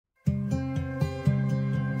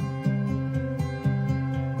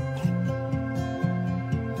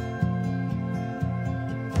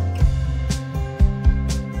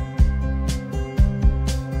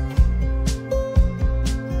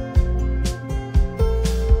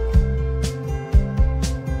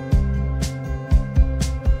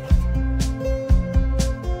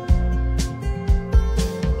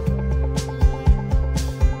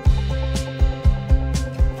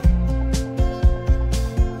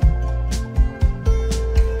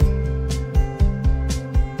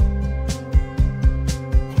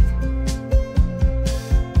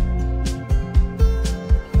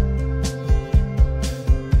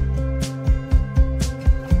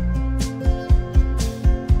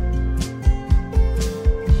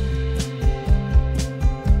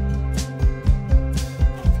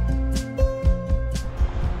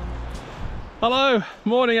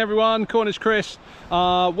Morning everyone, Cornish Chris.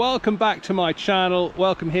 Welcome back to my channel.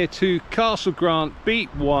 Welcome here to Castle Grant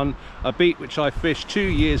Beat 1, a beat which I fished 2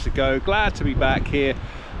 years ago. Glad to be back here.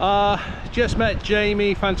 Just met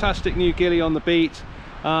Jamie, fantastic new gilly on the beat.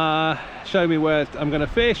 Show me where I'm going to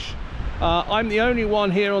fish. I'm the only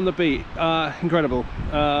one here on the beat. Incredible.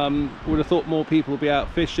 Would have thought more people would be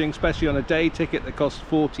out fishing, especially on a day ticket that costs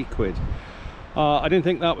 40 quid. I didn't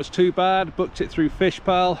think that was too bad. Booked it through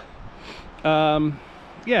FishPal.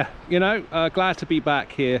 Yeah, you know, glad to be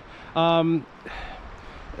back here.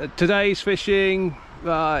 Today's fishing,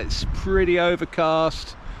 it's pretty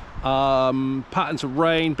overcast, patterns of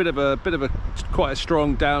rain, bit of a quite a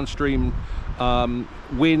strong downstream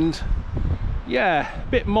wind. Yeah, a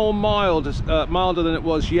bit more milder than it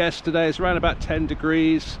was yesterday. It's around about 10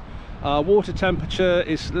 degrees. Water temperature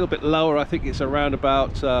is a little bit lower. I think it's around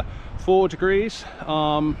about 4 degrees.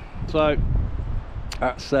 So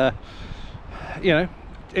that's you know,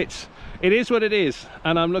 it is what it is,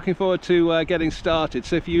 and I'm looking forward to getting started.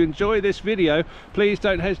 So if you enjoy this video, please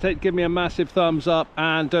don't hesitate to give me a massive thumbs up,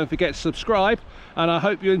 and don't forget to subscribe, and I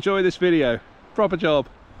hope you enjoy this video. Proper job.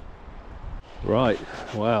 Right,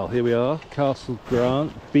 well, here we are, Castle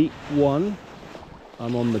Grant Beat 1.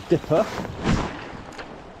 I'm on the dipper,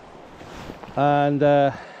 and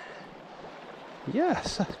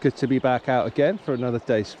yes, good to be back out again for another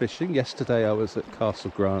day's fishing. Yesterday I was at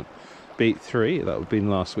Castle Grant Beat 3, that would have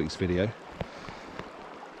been last week's video.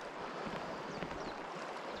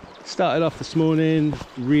 Started off this morning,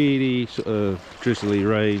 really sort of drizzly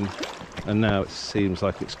rain, and now it seems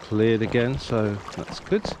like it's cleared again, so that's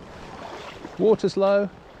good. Water's low,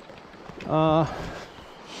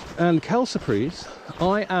 and Kelsapries,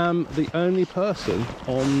 I am the only person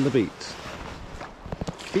on the beat.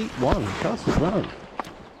 Beat 1, Castle Grant,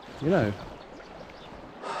 you know,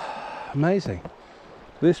 amazing.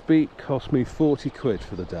 This beat cost me 40 quid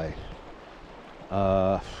for the day.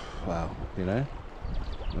 Wow, you know,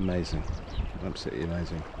 amazing, absolutely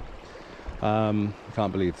amazing. I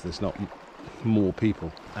can't believe there's not more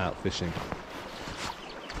people out fishing.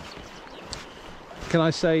 Can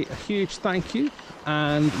I say a huge thank you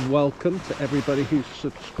and welcome to everybody who's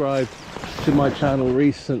subscribed to my channel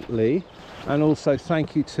recently, and also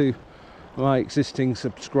thank you to my existing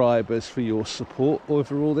subscribers for your support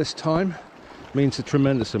over all this time. Means a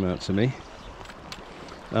tremendous amount to me,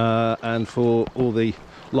 and for all the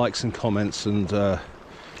likes and comments and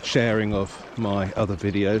sharing of my other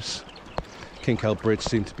videos. Kinkale Bridge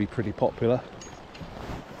seemed to be pretty popular,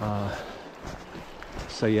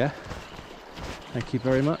 so yeah, thank you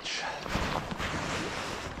very much.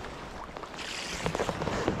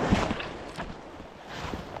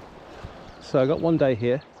 So I got 1 day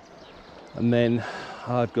here, and then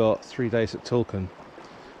I've got 3 days at Tulkan.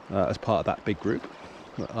 As part of that big group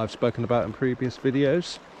that I've spoken about in previous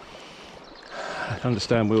videos. I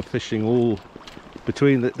understand we were fishing all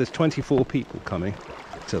between there's 24 people coming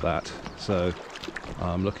to that, so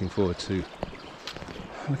I'm looking forward to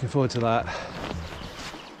that.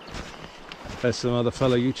 There's some other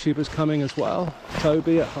fellow YouTubers coming as well.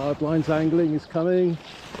 Toby at Hardlines Angling is coming.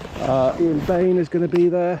 Ian Bain is going to be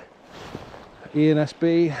there. Ian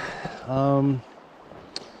SB, and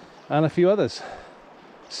a few others.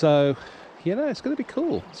 So, you know, it's going to be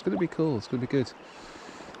cool. It's going to be cool. It's going to be good.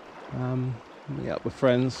 Meet up with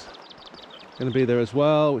friends. Going to be there as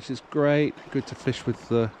well, which is great. Good to fish with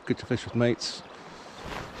mates.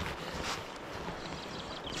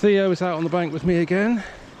 Theo is out on the bank with me again.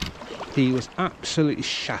 He was absolutely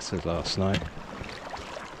shattered last night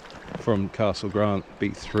from Castle Grant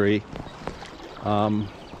Beat 3.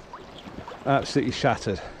 Absolutely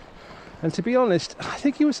shattered. And to be honest, I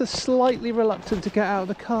think he was slightly reluctant to get out of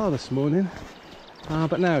the car this morning.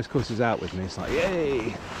 But now, of course, he's out with me. It's like,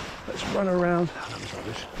 yay, let's run around. Oh, that was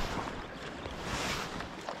rubbish.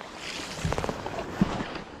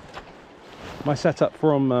 My setup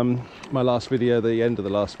from my last video, the end of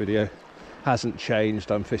the last video, hasn't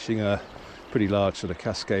changed. I'm fishing a pretty large sort of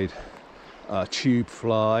Cascade tube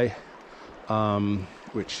fly,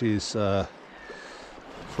 which is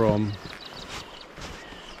from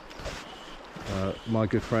my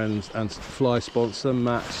good friends and fly sponsor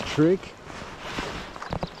Matt's Trig.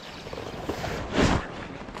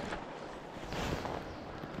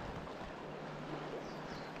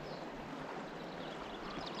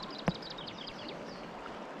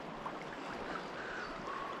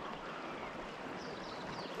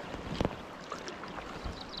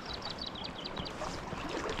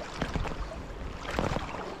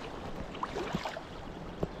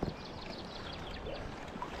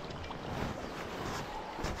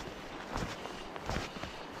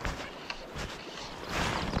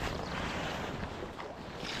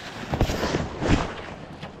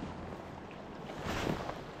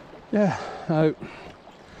 Yeah, no.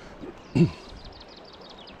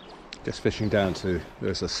 Just fishing down to,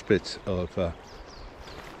 there's a spit of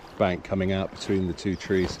bank coming out between the two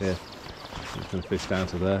trees here. I'm just going to fish down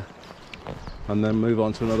to there and then move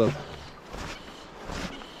on to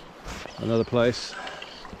another place,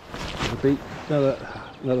 another beach,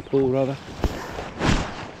 another pool rather.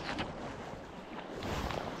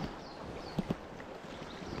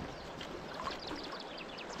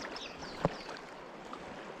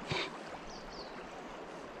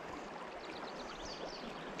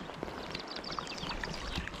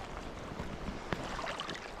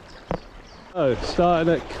 Oh,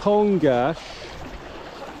 starting at Kongash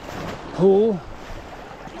Pool.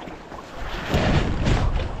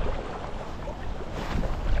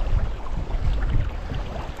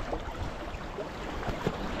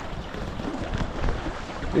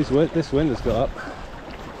 This wind has got up.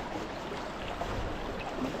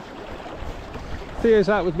 Theo's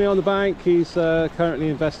out with me on the bank. He's currently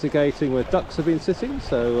investigating where ducks have been sitting,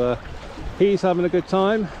 so he's having a good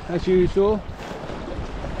time as usual.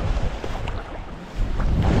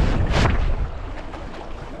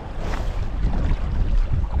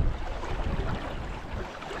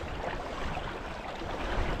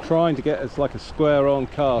 Trying to get as like a square on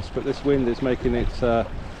cast, but this wind is making it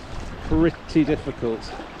pretty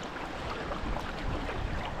difficult.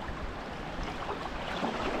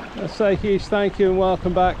 Let's say a huge thank you and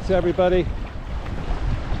welcome back to everybody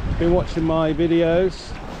been watching my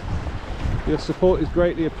videos. Your support is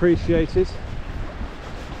greatly appreciated.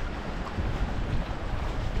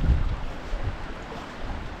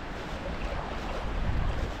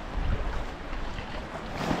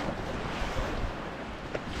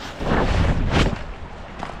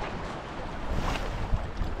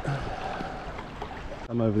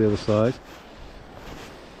 I'm over the other side.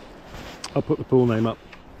 I'll put the pool name up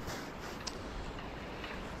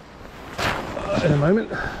in a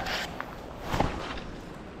moment.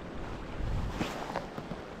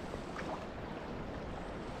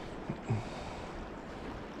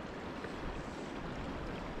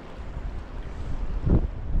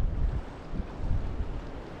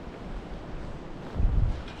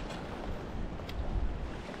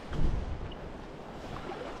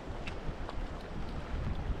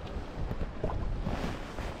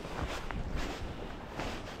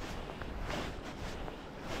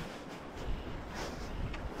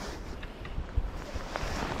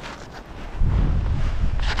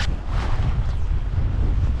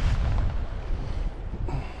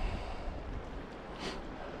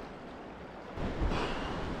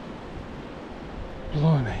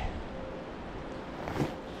 Blimey.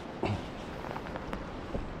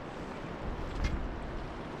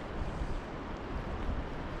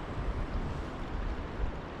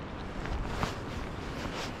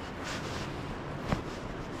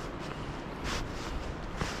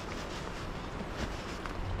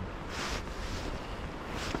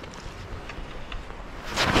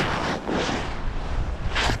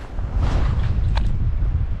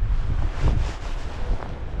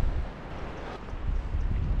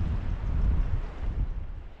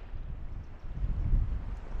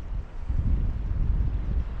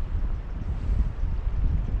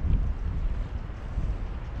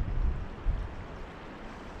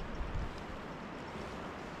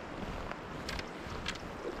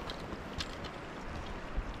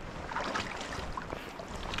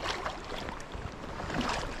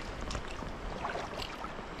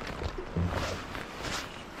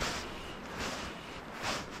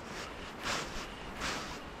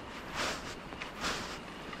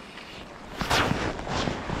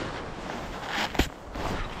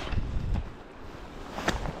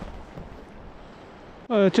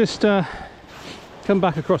 Just come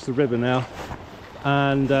back across the river now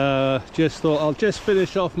and just thought I'll just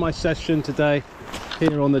finish off my session today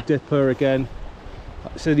here on the dipper again.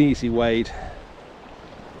 It's an easy wade.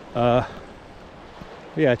 Yeah,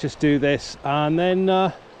 just do this and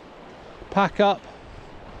then pack up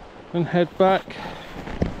and head back,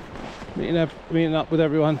 meeting up with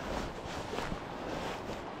everyone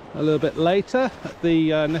a little bit later at the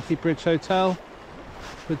Nethy Bridge Hotel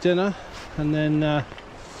for dinner, and then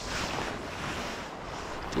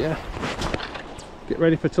yeah, get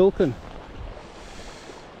ready for Tulkun.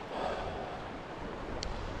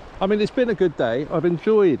 I mean, it's been a good day. I've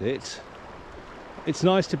enjoyed it. It's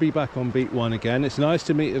nice to be back on beat one again. It's nice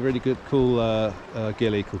to meet a really good, cool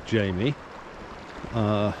ghillie called Jamie.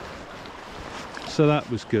 So that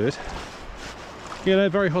was good. You know,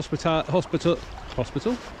 very hospital. What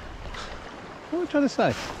am I trying to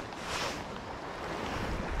say?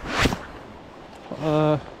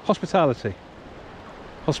 Hospitality.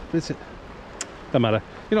 Don't matter.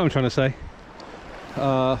 You know what I'm trying to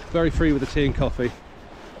say. Very free with the tea and coffee,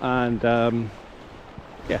 and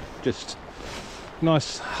yeah, just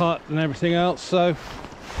nice hut and everything else. So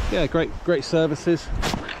yeah, great services.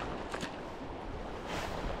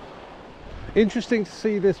 Interesting to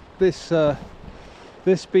see this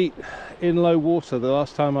beat in low water. The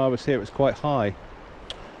last time I was here it was quite high,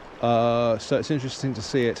 so it's interesting to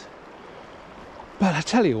see it. But I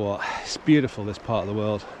tell you what, it's beautiful, this part of the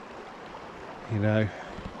world. You know,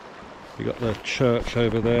 you got the church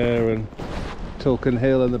over there and Tulkan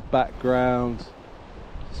Hill in the background.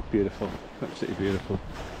 It's beautiful, absolutely beautiful.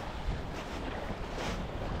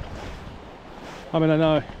 I mean, I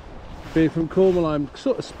know, being from Cornwall, I'm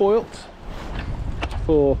sort of spoilt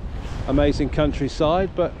for amazing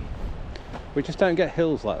countryside, but we just don't get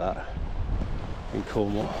hills like that in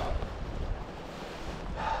Cornwall.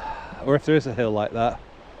 Or if there is a hill like that,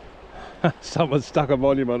 someone stuck a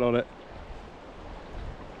monument on it.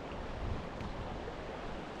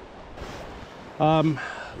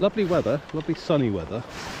 Lovely weather, lovely sunny weather,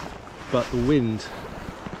 but the wind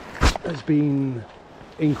has been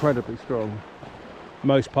incredibly strong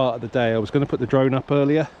most part of the day. I was going to put the drone up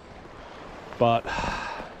earlier, but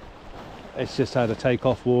it's just had a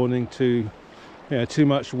takeoff warning to, you know, too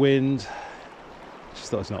much wind. Just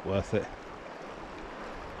thought it's not worth it.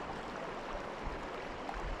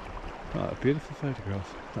 Oh, a beautiful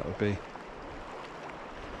photograph that would be.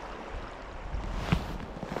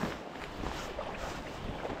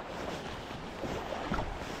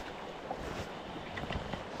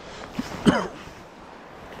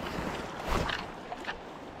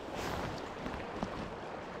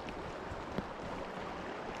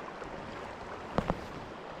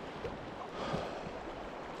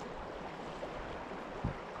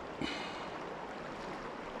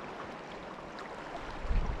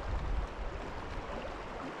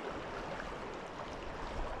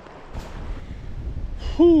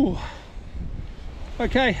 Whew.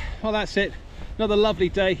 Okay, well that's it. Another lovely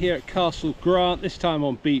day here at Castle Grant, this time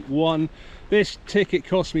on beat 1. This ticket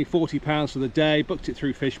cost me £40 for the day, booked it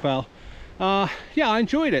through Fishpal. Yeah, I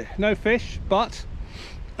enjoyed it. No fish, but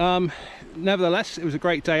nevertheless, it was a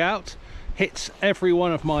great day out. Hits every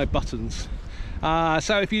one of my buttons.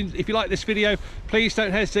 So if you like this video, please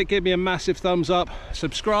don't hesitate, give me a massive thumbs up,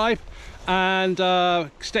 subscribe, and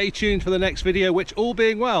stay tuned for the next video, which, all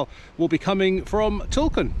being well, will be coming from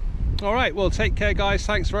Tulkan. All right, well, take care guys,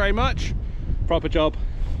 thanks very much. Proper job.